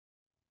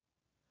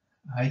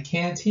I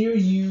can't hear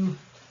you.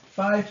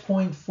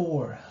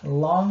 5.4,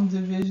 long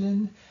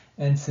division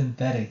and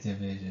synthetic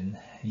division.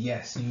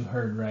 Yes, you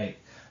heard right.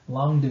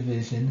 Long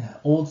division,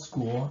 old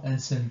school, and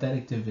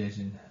synthetic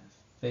division,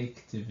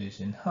 fake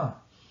division. Huh.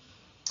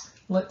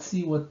 Let's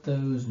see what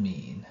those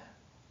mean.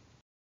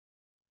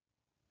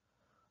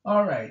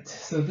 All right,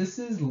 so this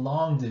is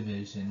long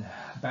division.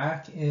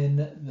 Back in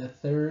the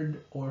 3rd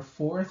or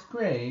 4th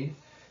grade,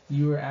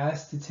 you were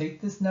asked to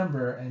take this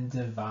number and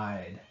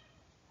divide.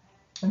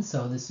 And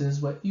so this is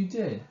what you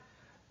did.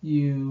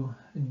 You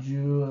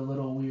drew a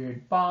little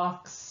weird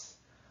box.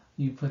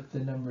 You put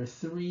the number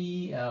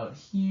 3 out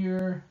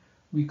here.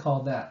 We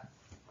call that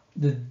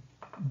the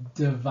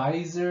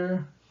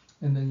divisor.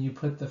 And then you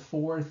put the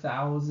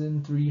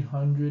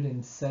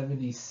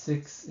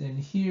 4,376 in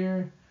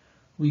here.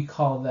 We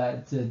call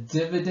that the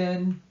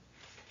dividend.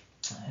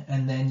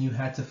 And then you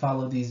had to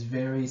follow these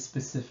very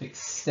specific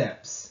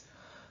steps.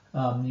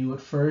 You would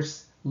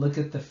first look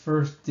at the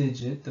first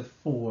digit, the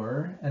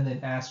 4, and then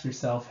ask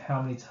yourself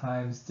how many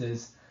times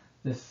does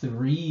the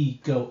 3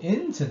 go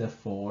into the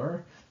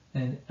 4,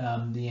 and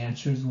the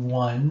answer is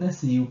 1,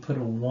 so you put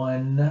a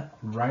 1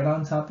 right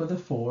on top of the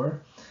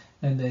 4,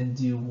 and then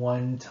do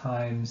 1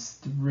 times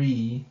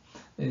 3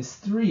 is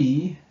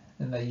 3,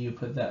 and then you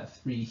put that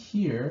 3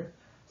 here,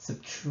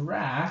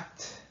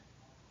 subtract,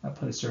 I'll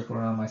put a circle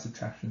around my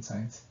subtraction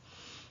signs,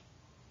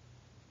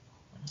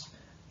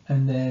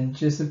 and then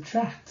just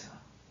subtract,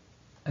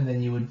 and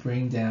then you would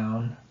bring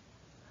down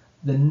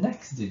the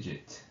next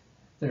digit,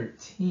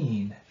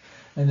 13.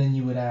 And then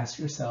you would ask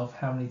yourself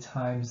how many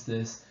times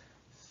does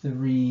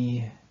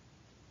 3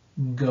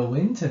 go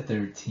into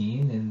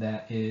 13, and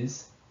that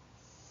is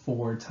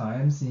 4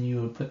 times. And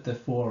you would put the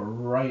 4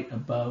 right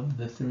above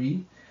the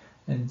 3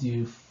 and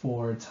do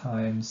 4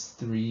 times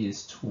 3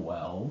 is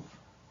 12.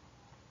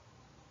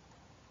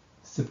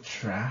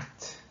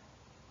 Subtract.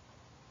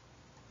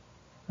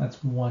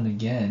 That's 1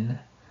 again.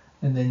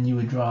 And then you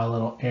would draw a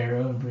little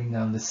arrow and bring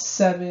down the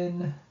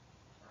 7.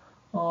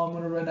 Oh, I'm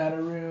going to run out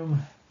of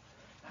room.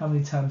 How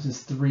many times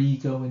does 3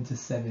 go into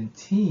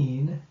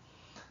 17?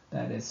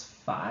 That is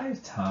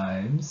 5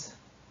 times.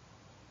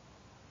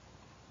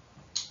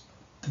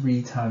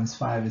 3 times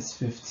 5 is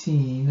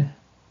 15.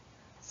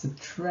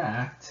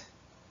 Subtract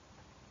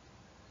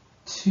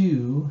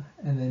 2,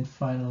 and then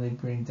finally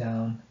bring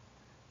down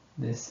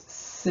this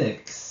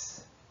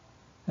 6.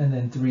 And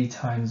then 3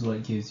 times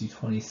what gives you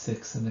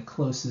 26, and the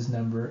closest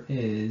number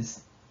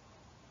is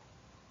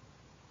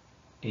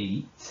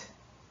 8.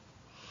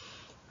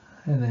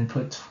 And then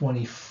put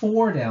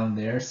 24 down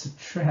there,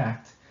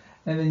 subtract,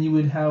 and then you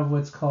would have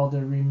what's called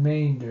a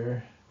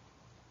remainder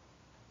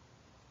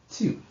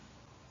 2.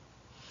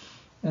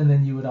 And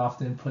then you would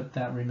often put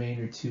that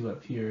remainder 2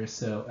 up here,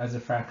 so as a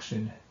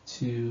fraction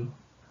 2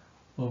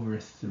 over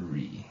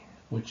 3,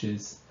 which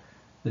is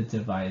the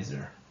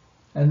divisor.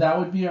 And that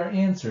would be our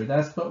answer.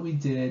 That's what we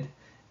did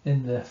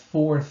in the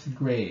 4th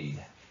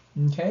grade.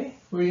 Okay,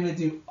 we're going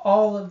to do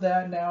all of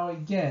that now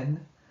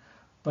again,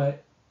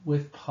 but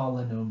with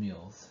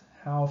polynomials.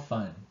 How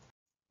fun.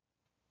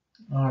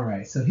 All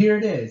right, so here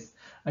it is.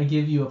 I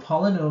give you a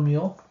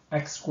polynomial,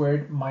 x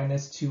squared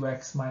minus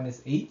 2x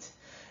minus 8,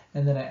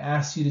 and then I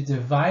ask you to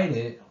divide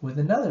it with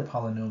another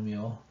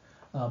polynomial,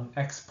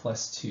 x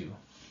plus 2.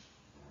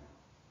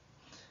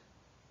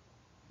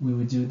 We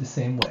would do it the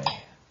same way.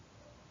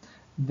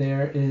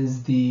 There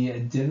is the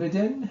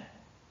dividend.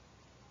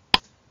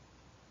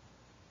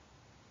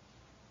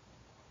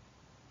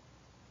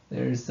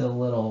 There's the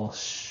little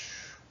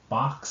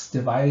box,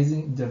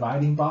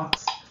 dividing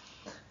box,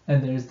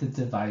 and there's the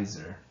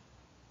divisor.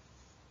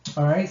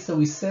 All right, so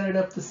we set it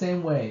up the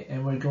same way,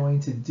 and we're going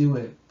to do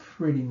it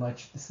pretty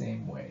much the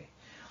same way.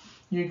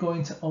 You're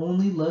going to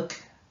only look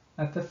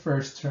at the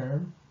first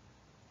term,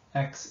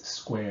 x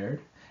squared,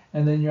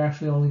 and then you're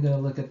actually only going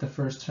to look at the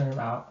first term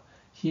out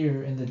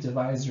here in the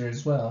divisor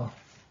as well.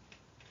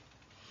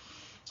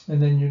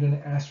 And then you're going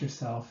to ask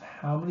yourself,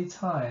 how many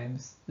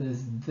times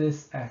does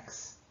this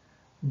x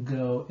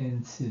go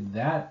into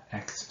that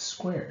x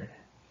squared?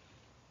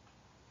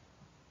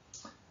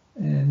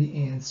 And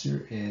the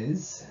answer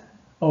is,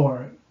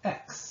 or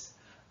x.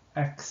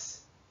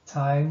 X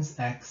times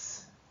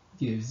x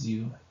gives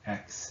you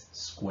x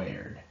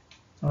squared.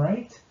 All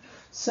right?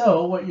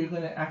 So what you're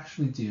going to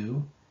actually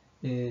do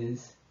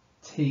is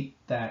take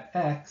that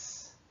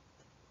x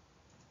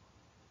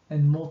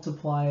and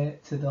multiply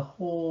it to the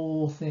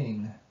whole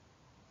thing.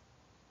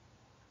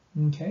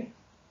 Okay?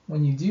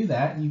 When you do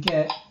that, you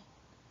get,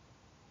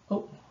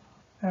 oh,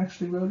 I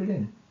actually wrote it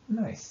in.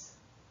 Nice.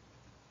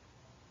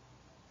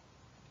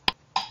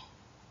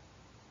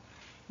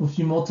 If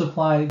you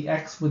multiply the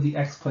x with the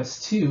x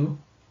plus 2,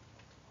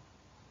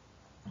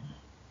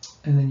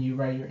 and then you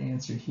write your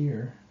answer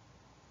here,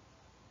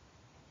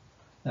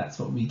 that's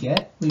what we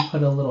get. We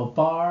put a little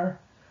bar,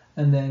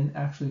 and then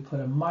actually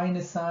put a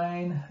minus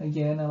sign.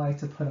 Again, I like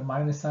to put a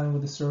minus sign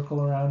with a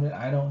circle around it.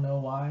 I don't know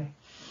why.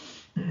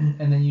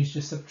 And then you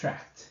just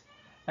subtract.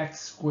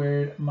 X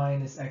squared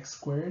minus x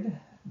squared,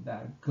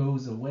 that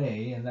goes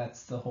away, and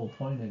that's the whole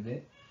point of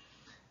it.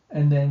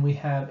 And then we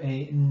have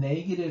a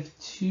negative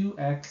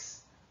 2x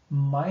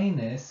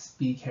minus,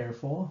 be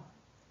careful,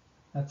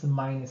 that's a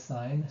minus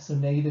sign. So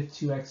negative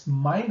 2x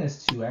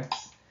minus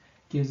 2x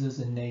gives us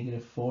a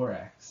negative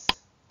 4x.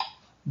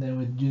 Then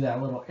we do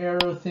that little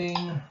arrow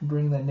thing,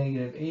 bring that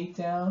negative 8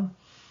 down.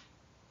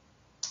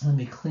 Let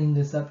me clean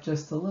this up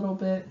just a little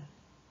bit.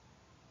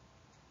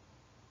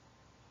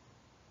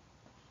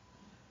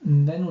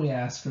 And then we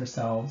ask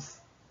ourselves,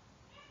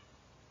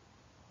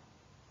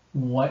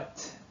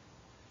 what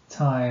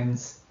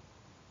times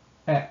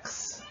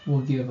x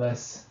will give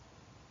us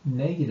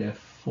negative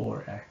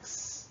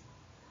 4x?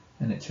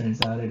 And it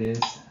turns out it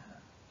is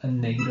a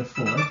negative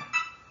 4.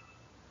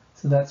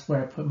 So that's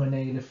where I put my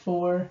negative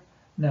 4.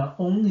 Now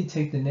only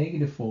take the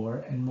negative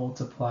 4 and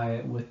multiply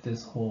it with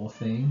this whole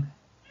thing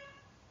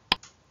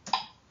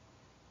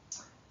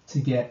to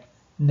get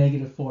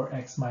negative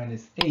 4x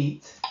minus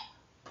 8.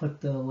 Put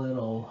the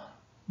little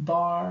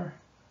bar,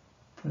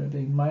 put a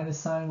big minus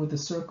sign with a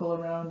circle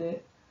around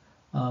it.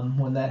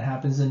 When that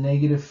happens, the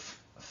negative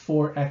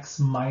 4x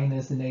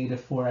minus the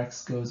negative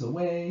 4x goes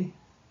away.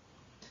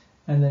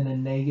 And then a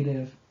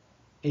negative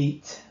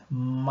 8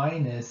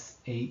 minus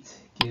 8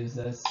 gives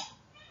us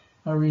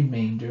a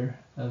remainder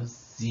of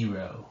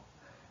 0.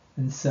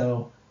 And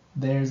so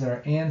there's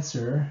our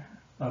answer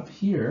up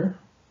here.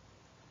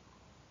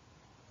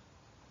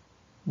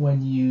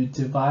 When you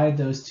divide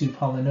those two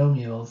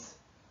polynomials,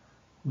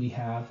 we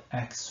have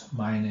x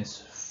minus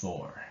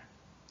 4.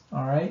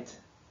 All right,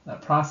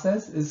 that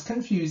process is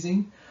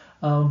confusing,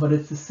 but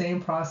it's the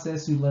same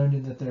process you learned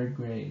in the 3rd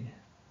grade.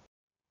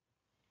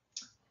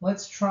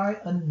 Let's try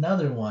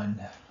another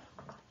one.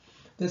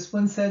 This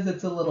one says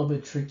it's a little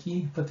bit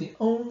tricky, but the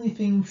only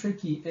thing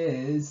tricky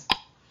is,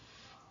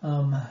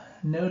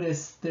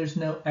 notice there's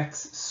no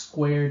x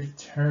squared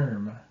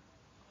term.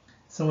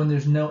 So when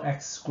there's no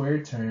x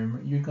squared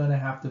term, you're going to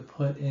have to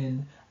put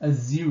in a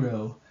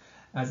 0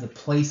 as a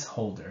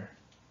placeholder.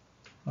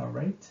 All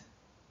right.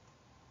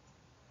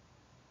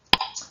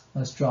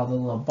 Let's draw the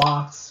little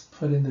box,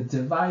 put in the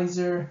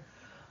divisor,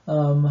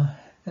 and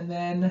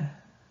then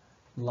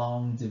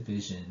long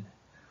division.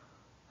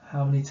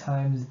 How many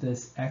times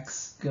does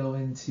x go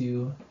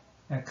into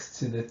x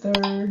to the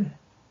 3rd?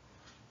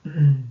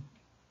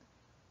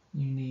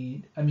 You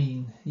need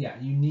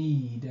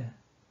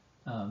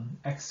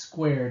x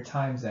squared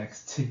times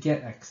x to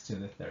get x to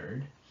the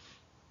 3rd.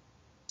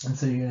 And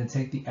so you're going to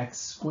take the x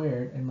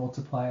squared and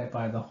multiply it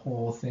by the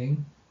whole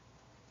thing.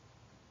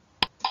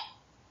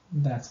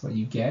 That's what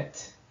you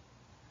get.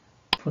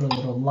 Put a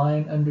little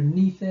line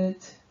underneath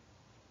it.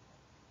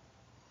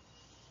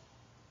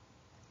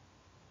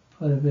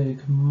 Put a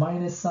big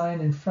minus sign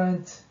in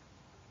front.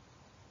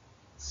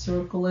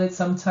 Circle it.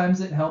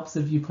 Sometimes it helps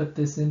if you put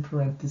this in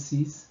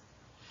parentheses.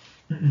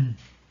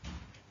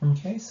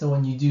 Okay, so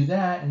when you do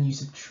that and you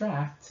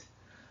subtract,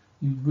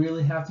 you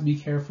really have to be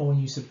careful when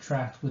you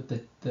subtract with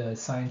the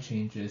sign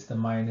changes, the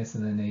minus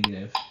and the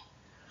negative.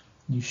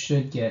 You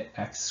should get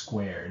x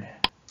squared.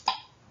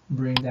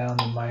 Bring down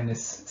the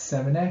minus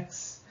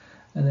 7x,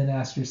 and then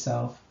ask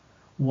yourself,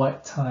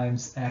 what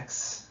times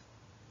x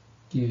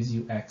gives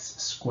you x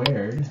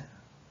squared?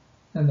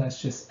 And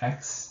that's just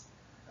x.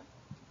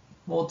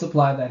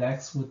 Multiply that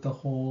x with the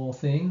whole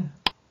thing.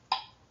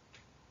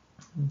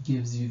 It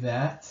gives you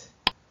that.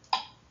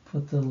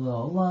 Put the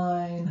little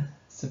line.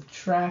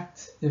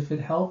 Subtract if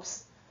it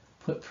helps,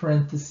 put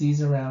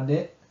parentheses around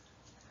it,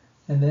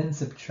 and then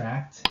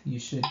subtract. You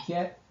should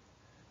get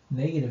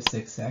negative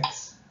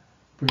 6x.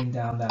 Bring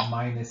down that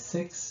minus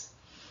 6.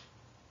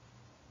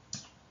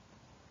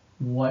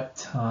 What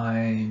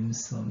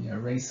times, let me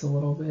erase a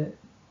little bit.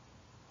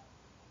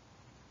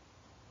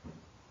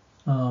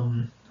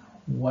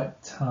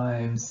 What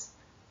times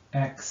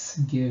x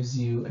gives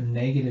you a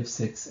negative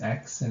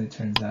 6x, and it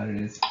turns out it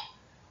is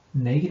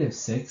negative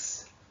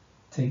 6.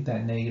 Take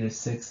that negative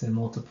 6 and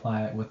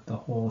multiply it with the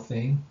whole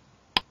thing.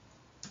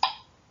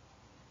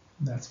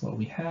 That's what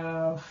we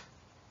have.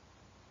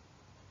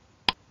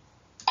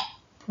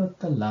 Put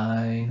the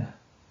line.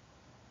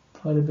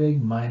 Put a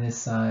big minus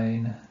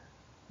sign.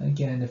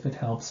 Again, if it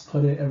helps,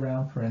 put it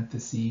around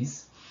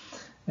parentheses.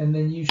 And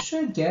then you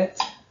should get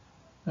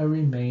a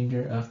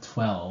remainder of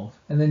 12.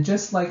 And then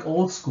just like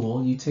old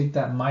school, you take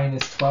that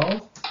minus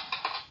 12,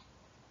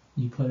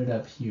 you put it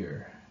up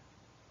here.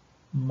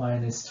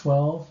 Minus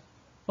 12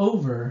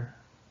 over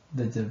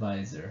the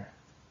divisor.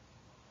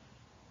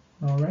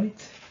 All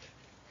right.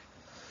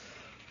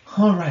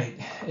 All right,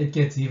 it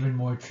gets even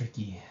more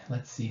tricky.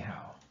 Let's see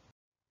how.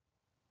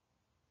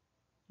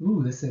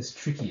 Ooh, this says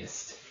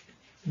trickiest.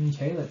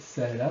 Okay, let's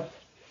set it up.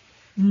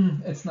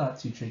 It's not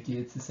too tricky,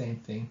 it's the same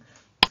thing.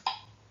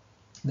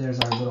 There's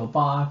our little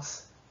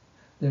box.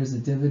 There's a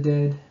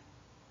dividend.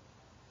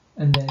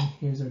 And then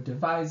here's our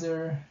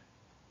divisor.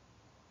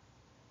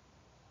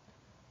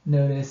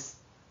 Notice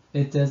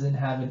it doesn't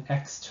have an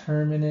x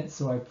term in it,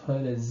 so I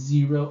put a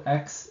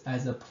 0x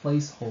as a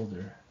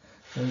placeholder.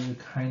 Those are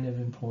kind of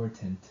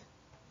important.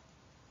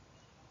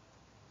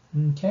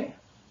 Okay,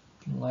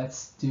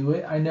 let's do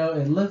it. I know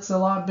it looks a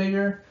lot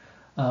bigger,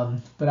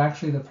 but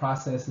actually the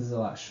process is a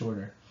lot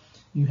shorter.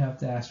 you have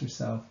to ask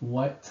yourself,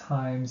 what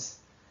times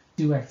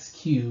 2x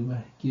cubed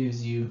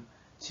gives you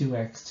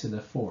 2x to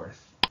the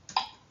fourth?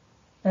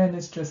 And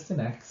it's just an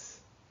x.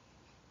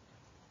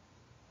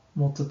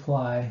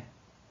 Multiply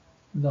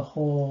the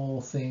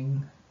whole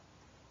thing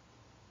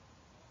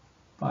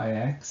by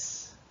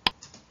x,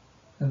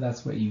 and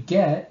that's what you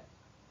get.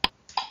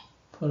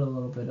 Put a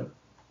little bit of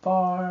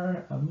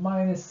bar, a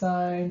minus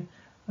sign.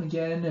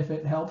 Again, if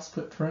it helps,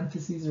 put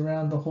parentheses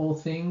around the whole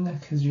thing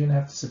because you're going to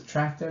have to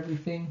subtract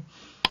everything.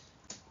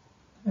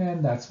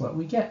 And that's what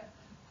we get.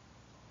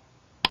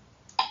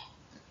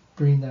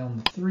 Bring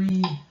down the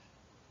 3.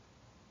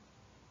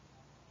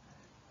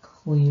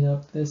 Clean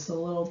up this a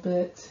little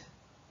bit.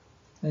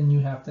 Then you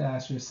have to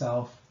ask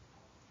yourself,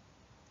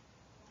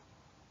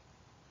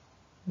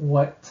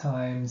 what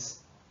times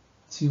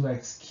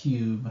 2x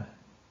cubed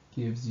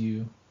gives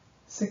you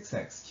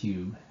 6x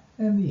cubed?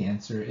 And the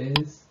answer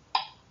is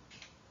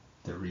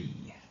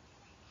 3.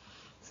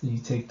 So you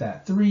take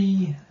that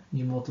 3,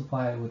 you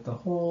multiply it with the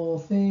whole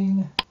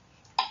thing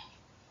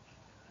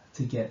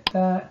to get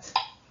that.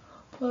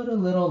 Put a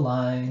little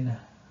line,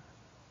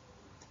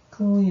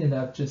 clean it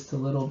up just a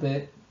little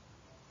bit,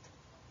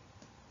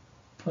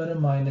 put a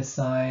minus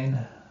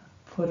sign,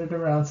 put it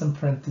around some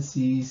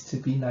parentheses to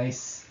be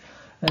nice,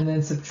 and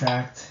then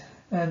subtract,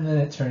 and then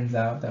it turns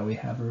out that we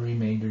have a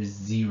remainder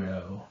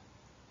 0.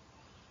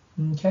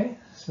 Okay,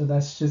 so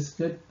that's just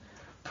good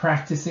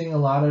practicing a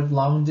lot of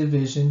long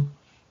division.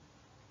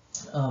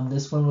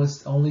 This one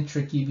was only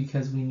tricky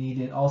because we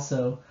needed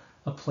also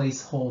a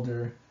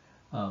placeholder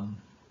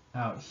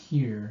out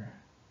here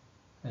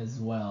as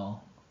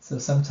well. So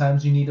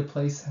sometimes you need a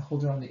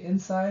placeholder on the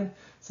inside,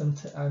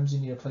 sometimes you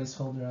need a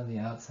placeholder on the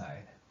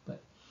outside.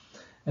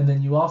 And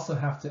then you also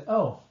have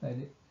to,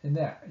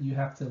 you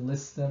have to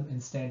list them in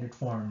standard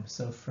form,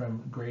 so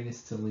from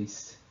greatest to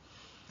least.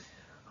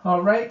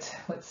 All right,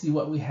 let's see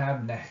what we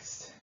have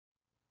next.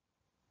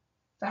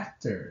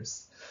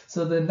 Factors.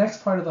 So the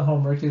next part of the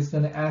homework is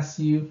going to ask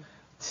you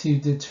to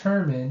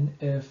determine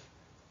if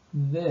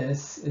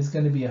this is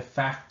going to be a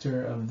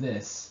factor of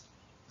this.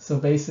 So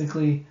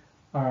basically,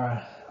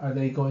 are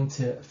they going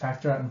to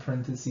factor out in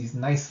parentheses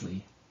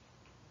nicely?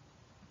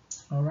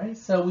 All right,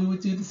 so we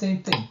would do the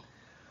same thing.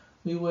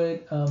 We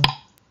would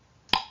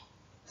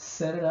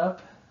set it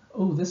up.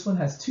 Oh, this one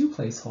has 2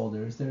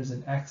 placeholders. There's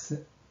an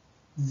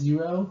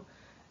x0,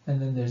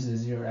 and then there's a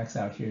 0x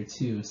out here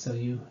too. So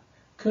you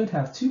could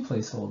have 2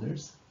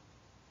 placeholders.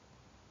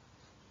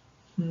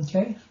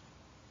 Okay.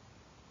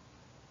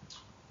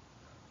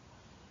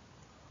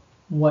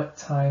 What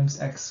times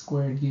x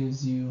squared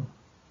gives you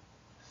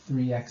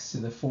 3x to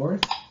the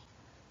fourth?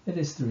 It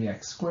is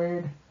 3x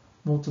squared.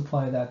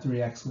 Multiply that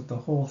 3x with the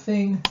whole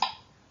thing.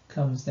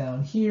 Comes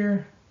down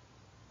here.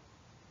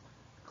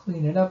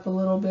 Clean it up a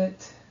little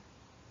bit.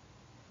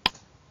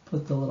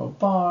 Put the little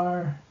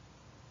bar,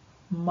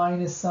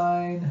 minus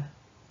sign,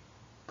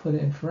 put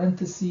it in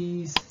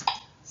parentheses,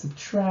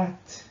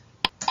 subtract,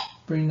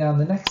 bring down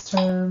the next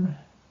term.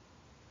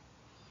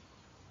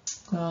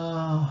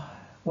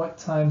 What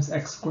times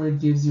x squared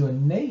gives you a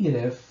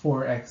negative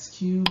 4x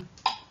cubed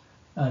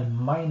and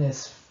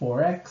minus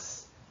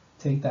 4x?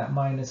 Take that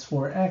minus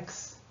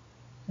 4x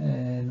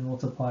and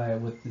multiply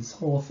it with this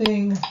whole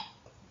thing.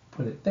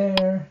 Put it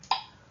there.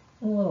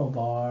 A little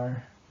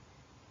bar.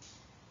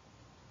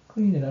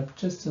 Clean it up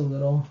just a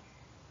little.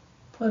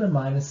 Put a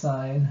minus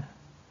sign.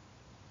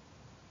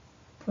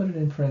 Put it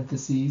in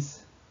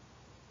parentheses.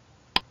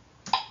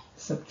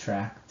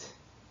 Subtract.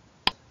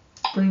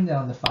 Bring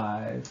down the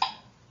 5.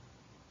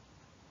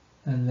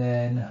 And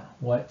then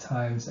what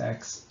times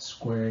x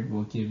squared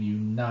will give you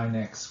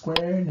 9x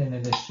squared? And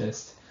it is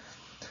just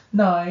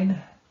 9.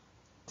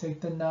 Take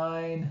the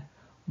 9,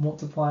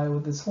 multiply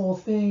with this whole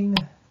thing,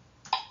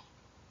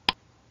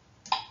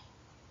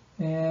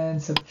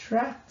 and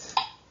subtract.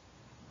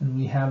 And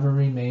we have a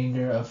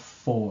remainder of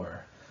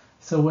 4.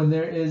 So when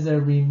there is a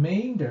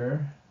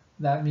remainder,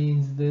 that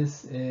means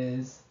this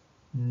is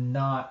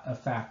not a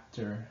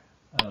factor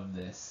of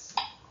this.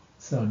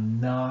 So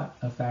not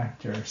a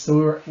factor.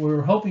 So we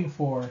were hoping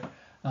for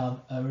a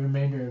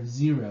remainder of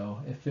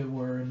 0. If it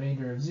were a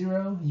remainder of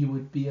 0, you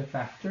would be a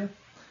factor.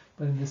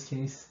 But in this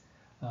case,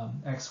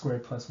 x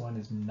squared plus 1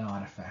 is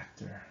not a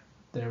factor.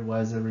 There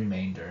was a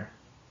remainder.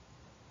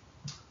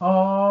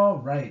 All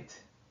right.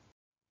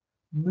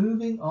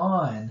 Moving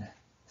on.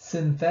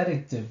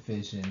 Synthetic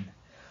division.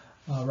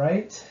 All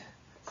right.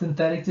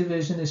 Synthetic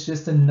division is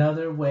just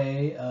another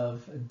way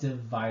of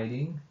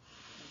dividing.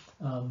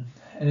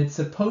 And it's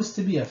supposed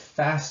to be a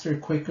faster,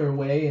 quicker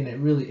way, and it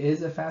really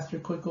is a faster,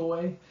 quicker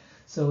way.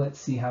 So let's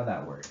see how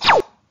that works.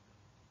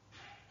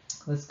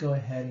 Let's go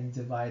ahead and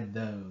divide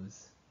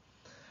those.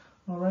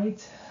 All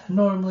right.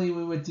 Normally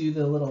we would do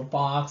the little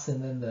box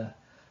and then the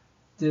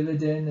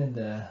dividend and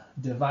the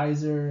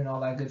divisor and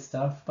all that good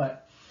stuff.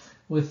 But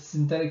with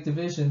synthetic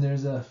division,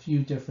 there's a few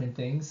different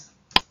things.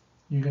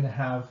 You're going to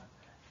have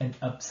an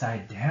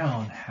upside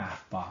down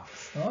half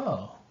box.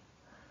 Oh,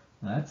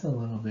 that's a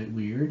little bit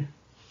weird.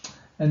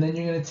 And then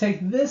you're going to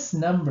take this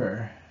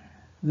number,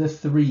 the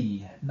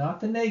 3, not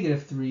the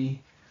negative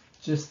 3,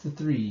 just the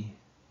 3,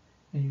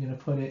 and you're going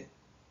to put it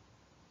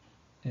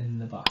in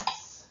the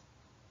box.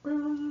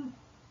 Boom.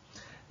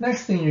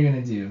 Next thing you're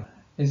going to do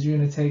is you're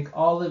going to take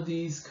all of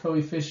these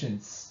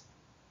coefficients,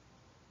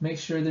 make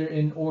sure they're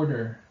in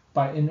order.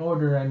 By in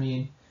order, I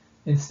mean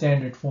in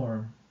standard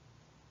form.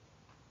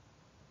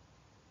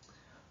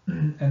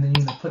 And then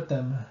you're going to put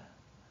them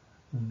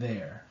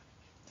there.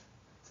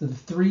 So the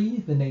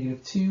 3, the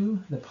 -2,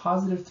 the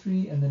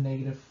 +3, and the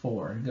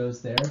 -4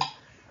 goes there.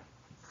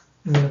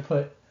 You're going to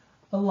put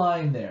a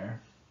line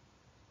there.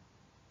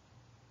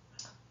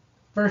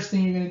 First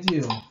thing you're going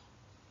to do,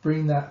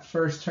 bring that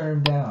first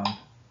term down,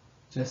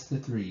 just the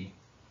 3.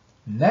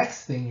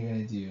 Next thing you're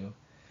going to do,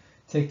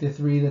 take the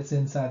 3 that's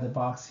inside the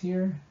box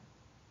here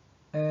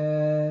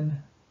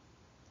and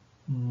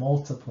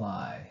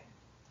multiply.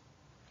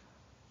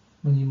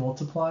 When you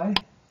multiply,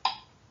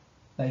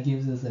 that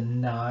gives us a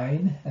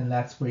 9, and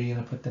that's where you're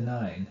going to put the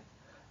 9.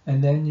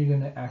 And then you're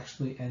going to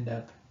actually end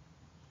up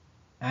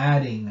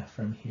adding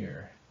from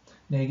here.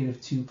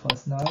 -2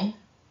 plus 9,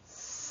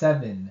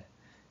 7.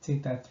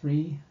 Take that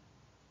 3,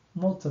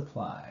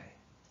 multiply.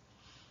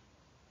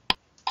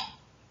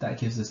 That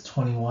gives us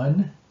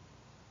 21.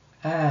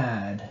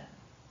 Add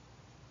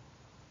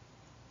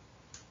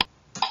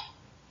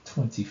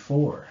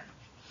 24.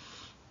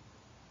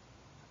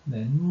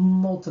 Then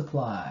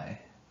multiply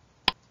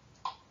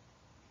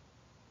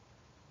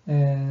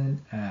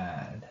and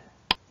add.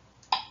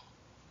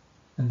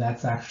 And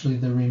that's actually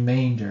the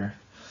remainder.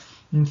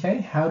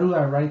 Okay, how do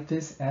I write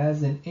this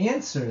as an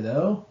answer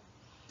though?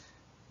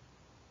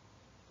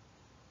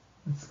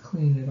 Let's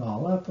clean it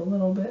all up a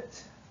little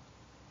bit.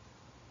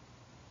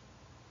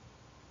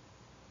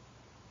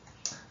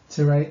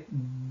 To write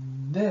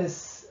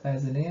this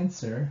as an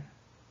answer,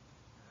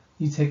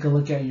 you take a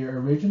look at your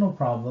original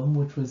problem,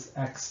 which was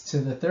x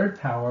to the 3rd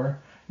power.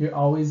 You're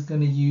always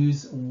going to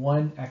use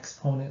one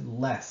exponent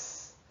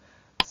less.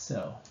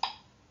 So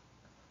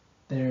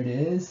there it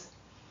is.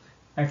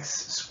 X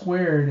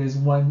squared is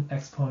one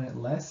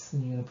exponent less,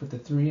 and you're going to put the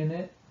 3 in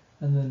it.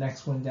 And the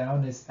next one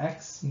down is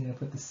x. You're going to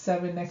put the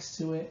 7 next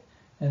to it,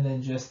 and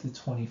then just the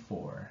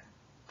 24.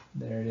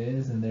 There it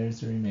is, and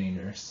there's the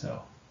remainder.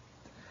 So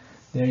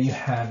there you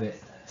have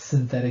it,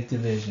 synthetic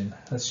division.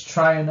 Let's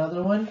try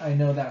another one. I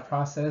know that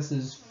process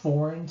is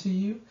foreign to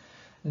you,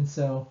 and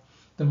so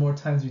the more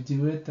times you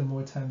do it, the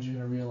more times you're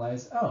going to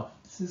realize, oh,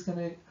 this is going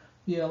to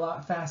be a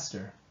lot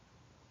faster.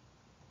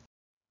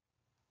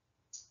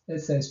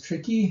 It says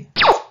tricky.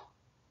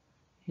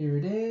 Here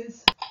it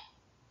is.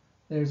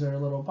 There's our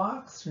little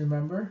box.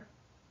 Remember,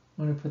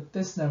 I'm going to put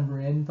this number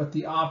in, but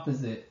the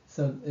opposite.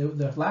 So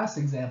the last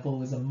example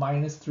was a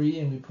 -3,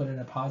 and we put in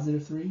a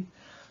 +3.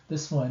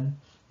 This one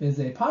is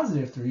a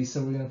 +3,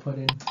 so we're going to put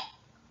in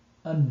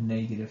a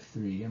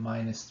 -3, a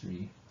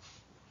 -3.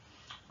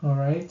 All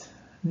right.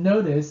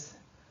 Notice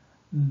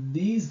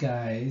these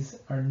guys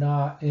are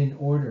not in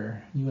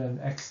order. You have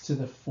x to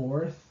the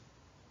 4th,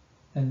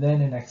 and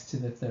then an x to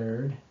the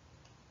 3rd,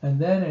 and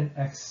then an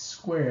x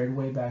squared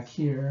way back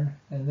here,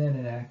 and then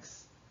an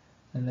x,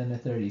 and then a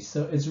 30.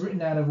 So it's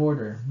written out of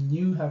order.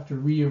 You have to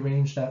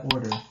rearrange that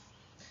order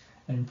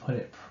and put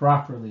it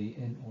properly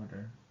in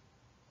order.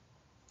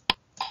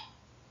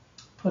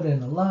 Put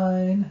in a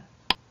line.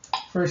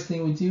 First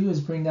thing we do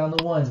is bring down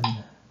the 1.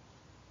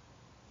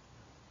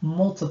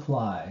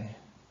 Multiply.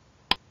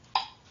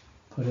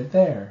 Put it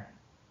there.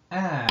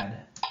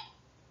 Add.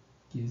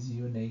 Gives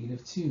you a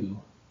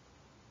 -2.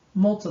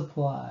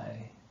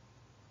 Multiply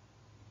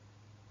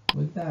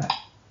with that.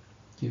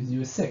 Gives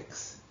you a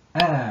 6.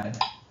 Add.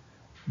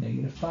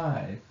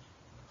 -5.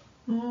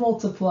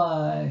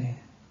 Multiply.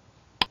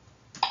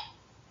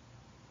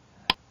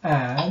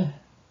 Add.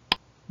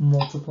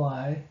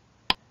 Multiply.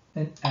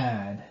 And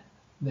add.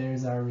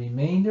 There's our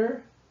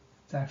remainder.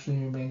 It's actually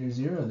remainder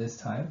 0 this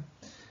time.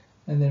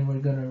 And then we're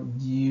going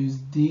to use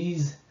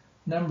these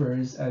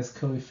numbers as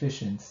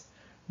coefficients.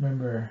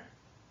 Remember,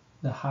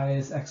 the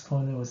highest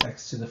exponent was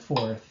x to the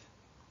 4th.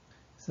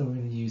 So we're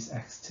going to use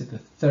x to the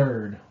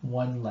 3rd,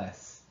 1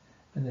 less.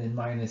 And then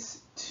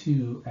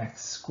 -2x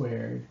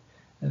squared.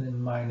 And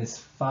then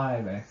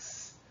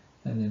 -5x.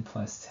 And then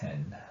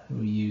 +10.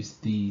 We use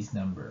these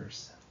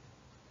numbers.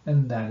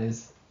 And that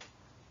is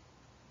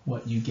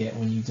what you get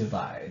when you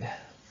divide.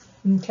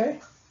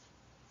 Okay?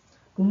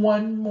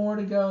 One more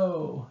to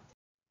go.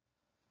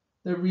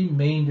 The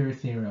remainder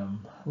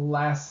theorem.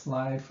 Last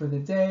slide for the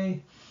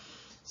day.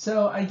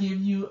 So I give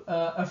you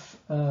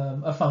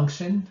a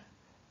function,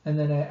 and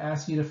then I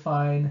ask you to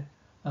find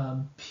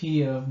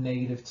p of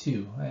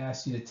 -2. I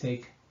ask you to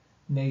take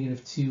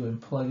 -2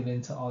 and plug it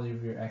into all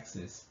of your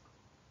x's.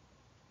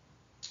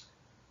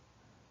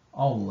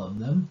 All of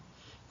them.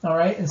 All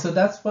right, and so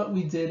that's what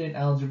we did in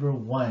Algebra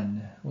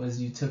 1,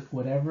 was you took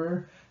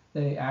whatever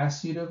they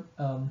asked you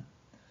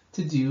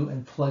to do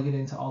and plug it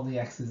into all the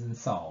x's and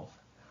solve.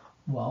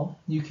 Well,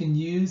 you can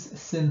use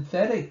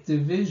synthetic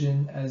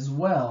division as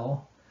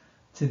well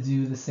to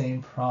do the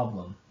same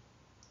problem.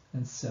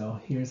 And so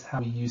here's how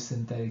we use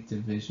synthetic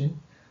division.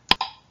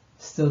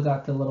 Still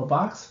got the little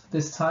box.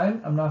 This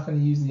time, I'm not going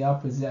to use the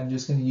opposite. I'm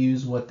just going to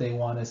use what they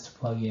want us to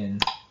plug in.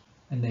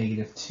 a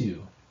negative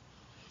 2.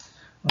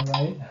 All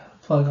right,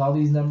 plug all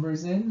these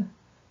numbers in.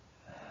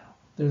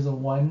 There's a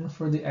 1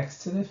 for the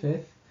x to the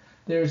 5th.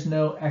 There's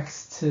no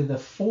x to the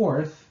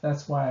 4th.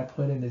 That's why I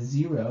put in a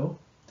 0.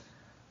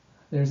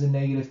 There's a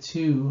negative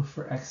 2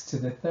 for x to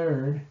the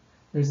 3rd.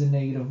 There's a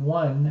negative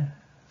 1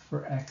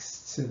 for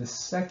x to the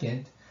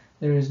 2nd.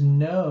 There is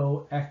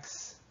no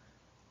x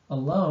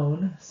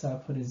alone, so I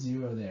put a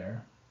 0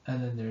 there.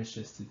 And then there's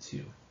just a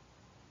 2.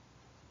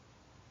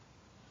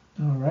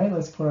 All right,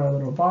 let's put our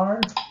little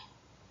bar.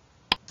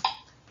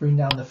 Bring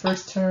down the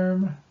first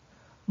term.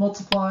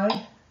 Multiply,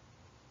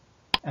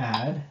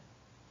 add,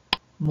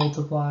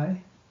 multiply,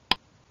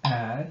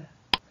 add,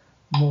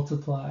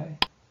 multiply,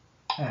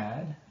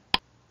 add,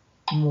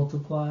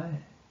 multiply,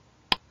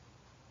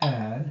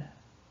 add,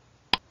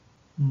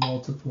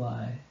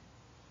 multiply,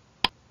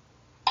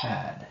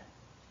 add.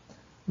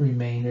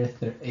 Remainder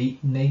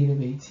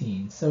negative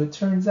 18. So it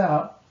turns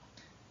out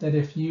that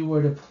if you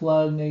were to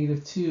plug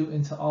negative 2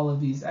 into all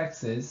of these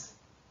x's,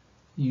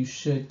 you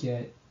should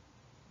get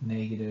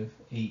negative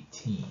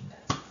 18.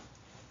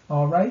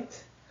 All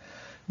right,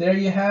 there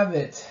you have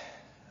it.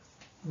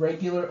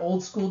 Regular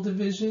old school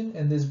division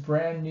and this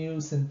brand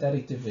new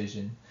synthetic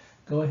division.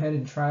 Go ahead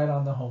and try it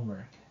on the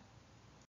homework.